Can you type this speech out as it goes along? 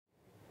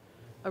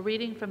A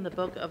reading from the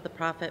book of the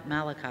prophet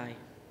Malachi.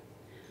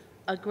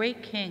 A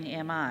great king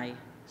am I,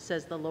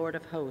 says the Lord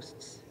of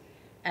hosts,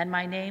 and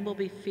my name will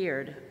be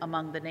feared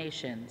among the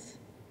nations.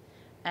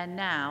 And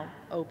now,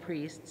 O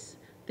priests,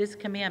 this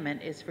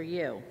commandment is for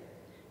you.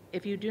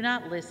 If you do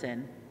not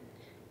listen,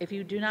 if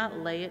you do not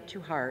lay it to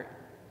heart,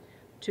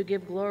 to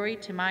give glory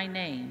to my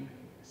name,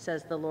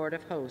 says the Lord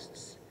of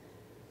hosts,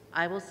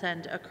 I will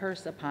send a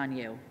curse upon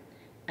you,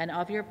 and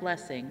of your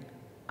blessing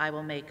I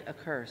will make a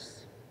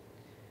curse.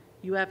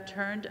 You have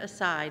turned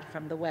aside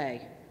from the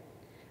way,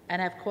 and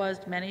have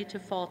caused many to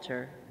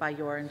falter by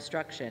your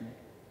instruction.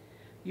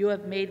 You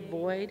have made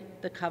void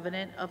the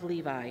covenant of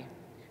Levi,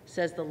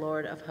 says the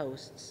Lord of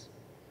hosts.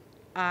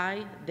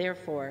 I,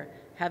 therefore,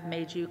 have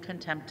made you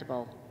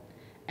contemptible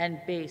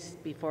and base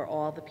before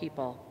all the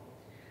people,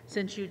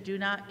 since you do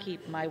not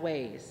keep my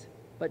ways,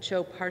 but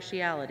show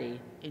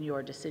partiality in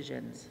your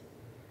decisions.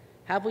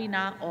 Have we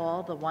not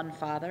all the one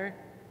Father?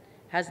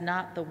 Has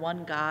not the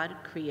one God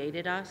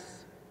created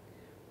us?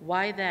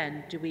 Why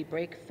then do we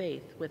break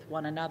faith with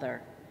one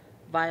another,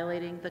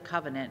 violating the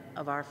covenant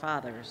of our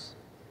fathers?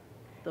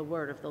 The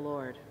word of the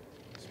Lord.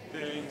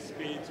 Thanks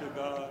be to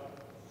God.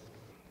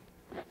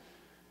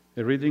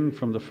 A reading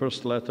from the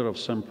first letter of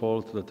St.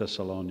 Paul to the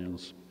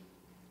Thessalonians.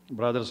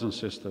 Brothers and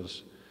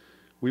sisters,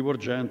 we were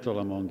gentle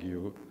among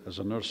you as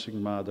a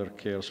nursing mother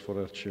cares for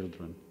her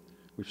children.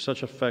 With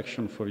such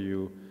affection for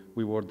you,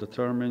 we were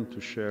determined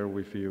to share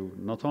with you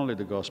not only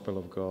the gospel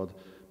of God,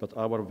 but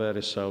our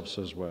very selves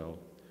as well.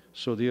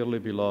 So dearly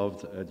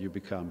beloved had you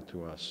become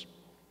to us.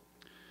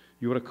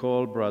 You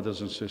recall,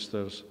 brothers and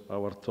sisters,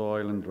 our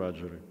toil and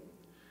drudgery,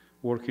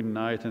 working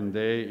night and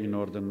day in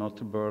order not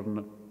to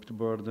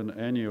burden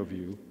any of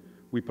you.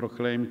 We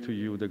proclaim to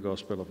you the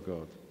gospel of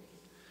God.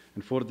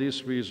 And for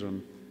this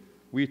reason,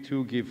 we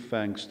too give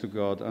thanks to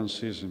God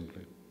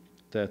unceasingly,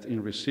 that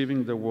in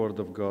receiving the word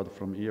of God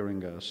from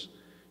hearing us,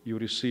 you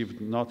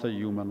received not a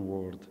human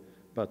word,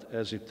 but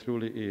as it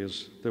truly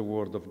is, the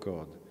word of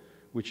God,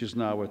 which is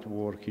now at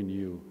work in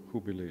you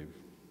who believe.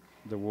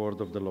 The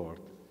word of the Lord.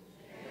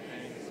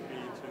 Thanks be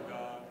to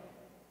God.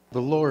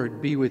 The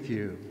Lord be with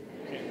you.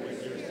 And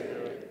with your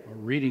spirit. A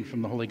reading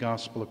from the Holy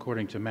Gospel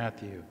according to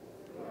Matthew.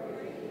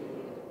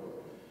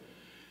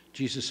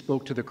 Jesus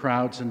spoke to the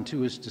crowds and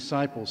to his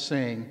disciples,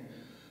 saying,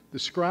 "The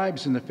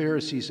scribes and the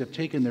Pharisees have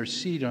taken their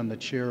seat on the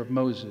chair of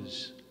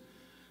Moses.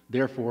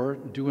 Therefore,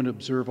 do and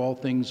observe all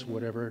things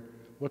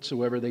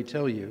whatsoever they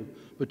tell you,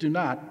 but do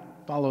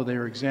not follow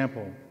their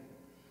example.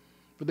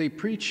 For they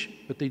preach,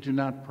 but they do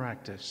not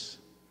practice.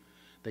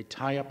 They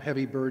tie up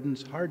heavy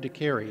burdens hard to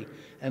carry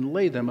and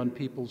lay them on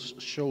people's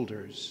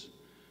shoulders,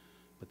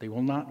 but they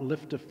will not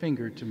lift a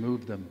finger to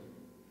move them.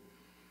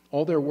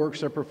 All their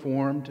works are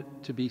performed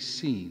to be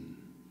seen.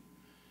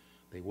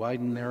 They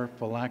widen their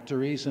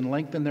phylacteries and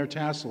lengthen their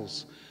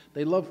tassels.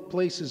 They love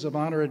places of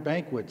honor at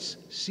banquets,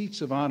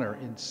 seats of honor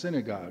in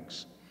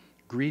synagogues,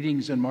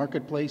 greetings in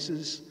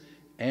marketplaces,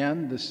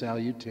 and the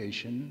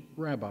salutation,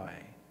 Rabbi.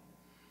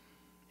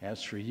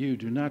 As for you,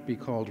 do not be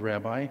called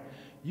Rabbi.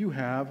 You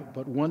have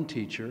but one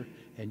teacher,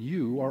 and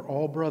you are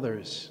all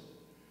brothers.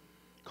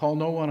 Call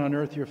no one on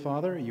earth your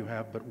father. You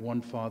have but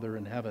one Father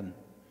in heaven.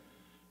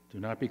 Do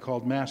not be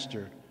called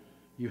Master.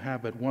 You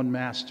have but one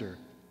Master,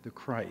 the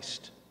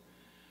Christ.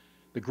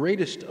 The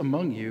greatest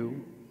among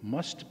you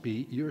must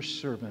be your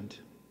servant.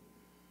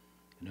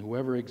 And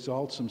whoever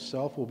exalts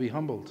himself will be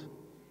humbled,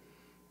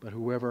 but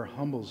whoever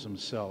humbles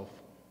himself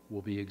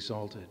will be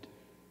exalted."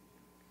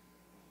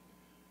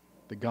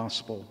 The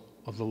Gospel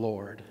of the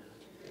Lord.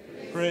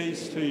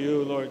 Praise to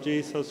you, Lord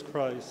Jesus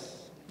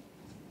Christ.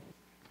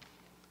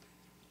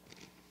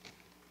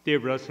 Dear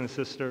brothers and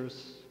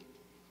sisters,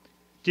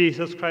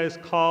 Jesus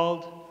Christ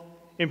called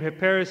and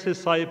prepared his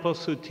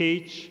disciples to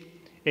teach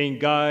and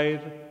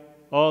guide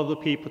all the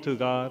people to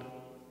God,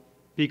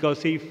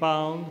 because he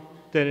found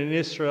that in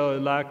Israel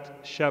it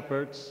lacked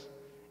shepherds,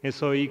 and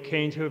so he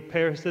came to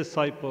prepare his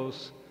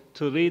disciples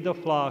to lead the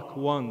flock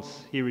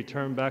once he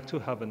returned back to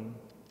heaven.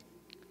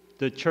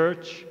 The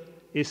church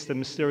is the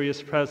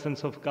mysterious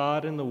presence of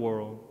God in the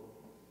world,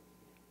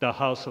 the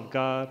house of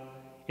God,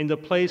 in the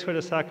place where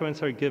the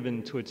sacraments are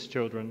given to its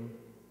children.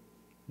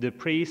 The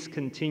priest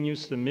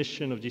continues the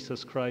mission of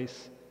Jesus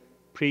Christ,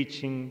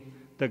 preaching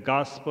the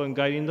gospel and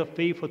guiding the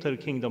faithful to the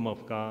kingdom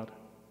of God.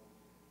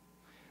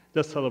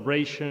 The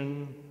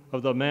celebration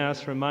of the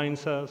Mass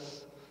reminds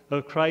us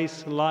of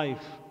Christ's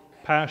life,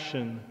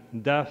 passion,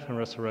 death, and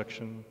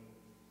resurrection.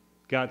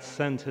 God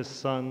sent his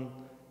Son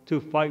to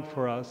fight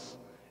for us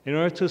in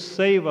order to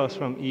save us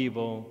from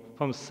evil,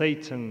 from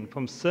Satan,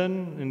 from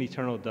sin, and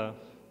eternal death.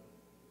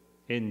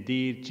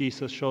 Indeed,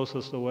 Jesus shows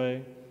us the way.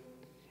 And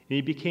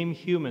he became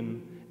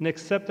human and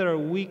accepted our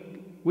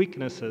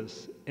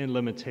weaknesses and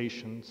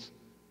limitations.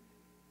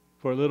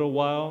 For a little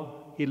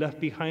while, he left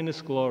behind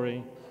his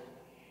glory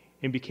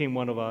and became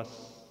one of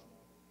us.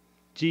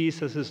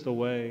 Jesus is the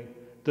way,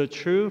 the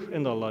truth,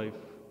 and the life.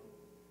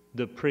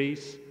 The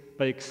priest,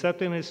 by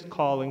accepting his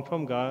calling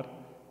from God,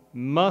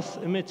 must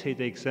imitate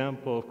the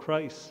example of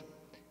Christ.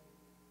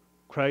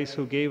 Christ,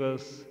 who gave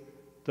us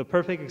the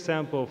perfect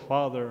example of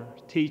father,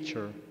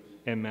 teacher,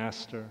 and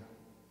master.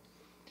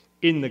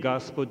 In the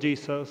gospel,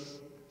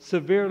 Jesus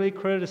severely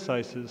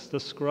criticizes the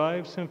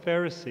scribes and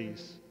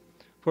Pharisees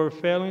for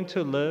failing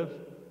to live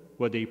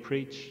what they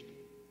preached.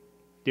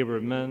 They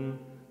were men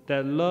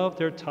that loved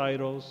their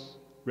titles,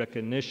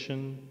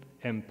 recognition,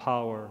 and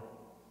power.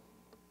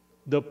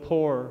 The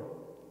poor,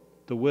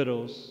 the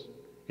widows,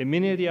 and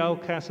many of the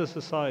outcasts of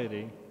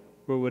society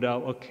were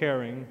without a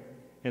caring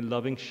and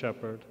loving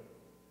shepherd.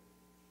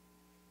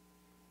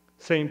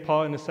 St.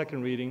 Paul, in the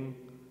second reading,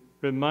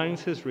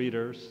 reminds his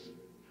readers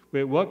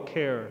with what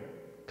care,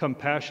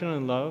 compassion,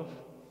 and love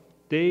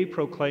they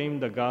proclaim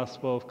the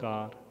gospel of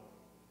God.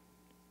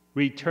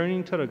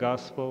 Returning to the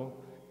gospel,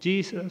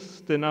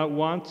 Jesus did not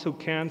want to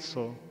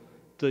cancel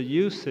the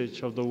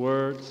usage of the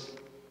words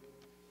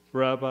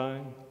rabbi,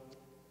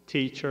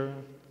 teacher,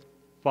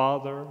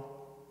 father,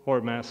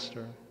 or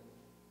master.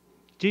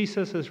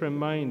 Jesus is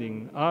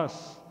reminding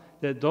us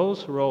that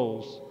those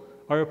roles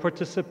are a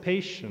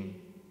participation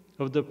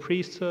of the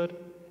priesthood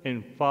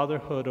and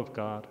fatherhood of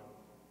God.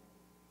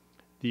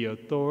 The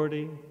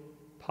authority,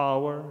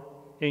 power,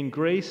 and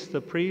grace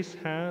the priest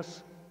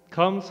has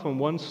comes from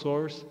one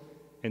source,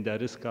 and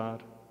that is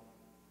God.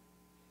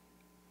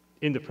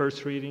 In the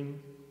first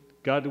reading,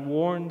 God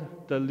warned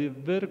the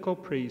Levitical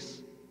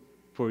priests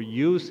for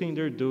using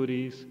their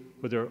duties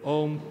for their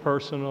own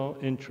personal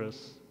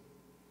interests.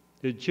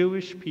 The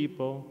Jewish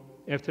people,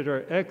 after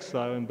their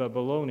exile in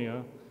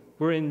Babylonia,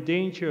 were in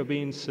danger of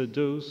being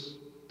seduced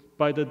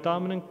by the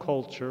dominant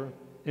culture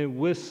and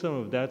wisdom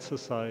of that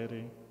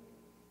society.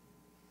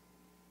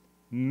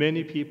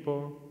 Many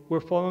people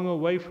were falling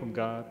away from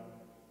God,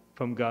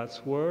 from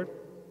God's word,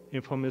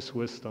 and from his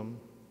wisdom.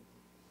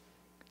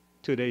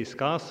 Today's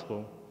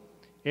gospel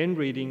and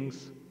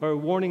readings are a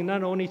warning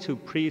not only to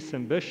priests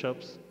and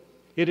bishops,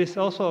 it is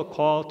also a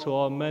call to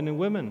all men and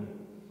women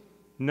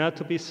not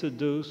to be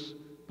seduced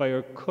by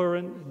our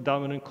current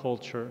dominant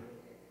culture,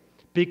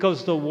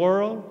 because the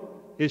world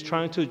is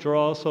trying to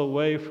draw us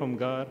away from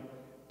God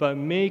by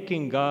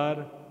making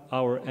God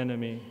our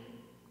enemy.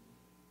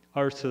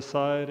 Our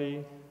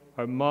society,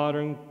 our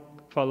modern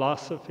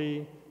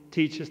philosophy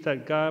teaches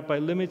that God, by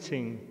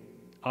limiting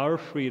our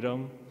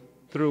freedom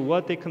through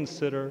what they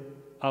consider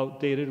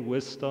outdated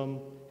wisdom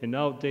and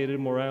outdated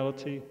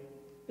morality,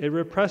 it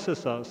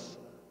represses us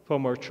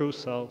from our true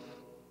self.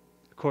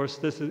 Of course,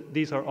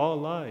 these are all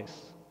lies.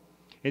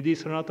 And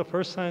these are not the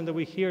first time that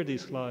we hear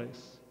these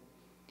lies.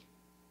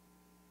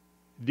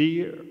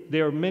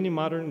 There are many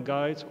modern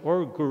guides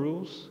or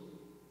gurus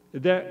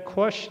that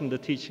question the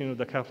teaching of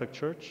the Catholic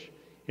Church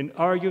and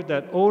argue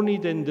that only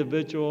the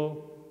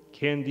individual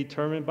can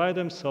determine by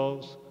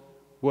themselves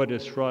what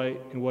is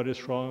right and what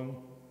is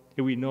wrong.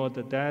 And we know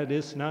that that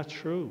is not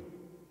true.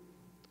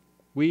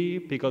 We,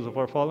 because of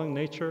our fallen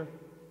nature,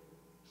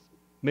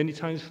 many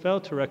times fail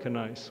to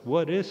recognize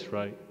what is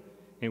right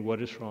and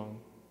what is wrong.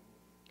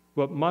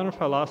 What modern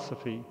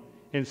philosophy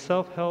and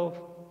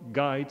self-help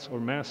guides or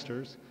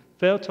masters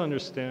fail to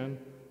understand,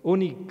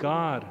 only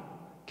God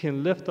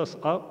can lift us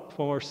up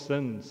from our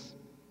sins,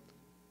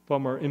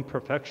 from our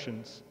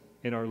imperfections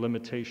and our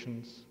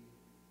limitations.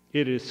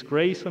 It is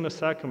grace and the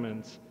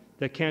sacraments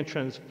that can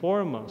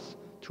transform us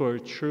to our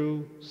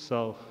true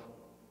self.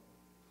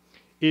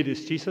 It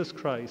is Jesus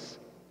Christ,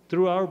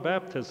 through our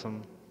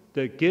baptism,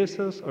 that gives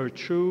us our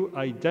true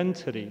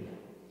identity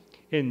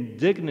and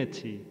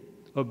dignity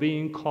of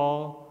being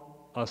called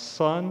a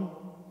son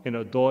and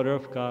a daughter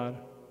of God.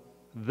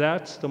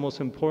 That's the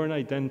most important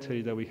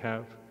identity that we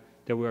have,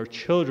 that we are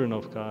children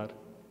of God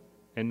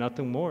and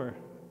nothing more.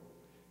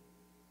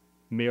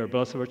 May our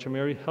Blessed Virgin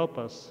Mary help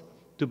us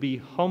to be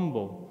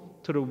humble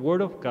to the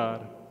Word of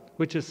God,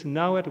 which is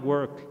now at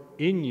work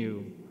in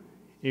you,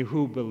 in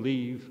who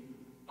believe.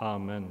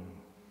 Amen.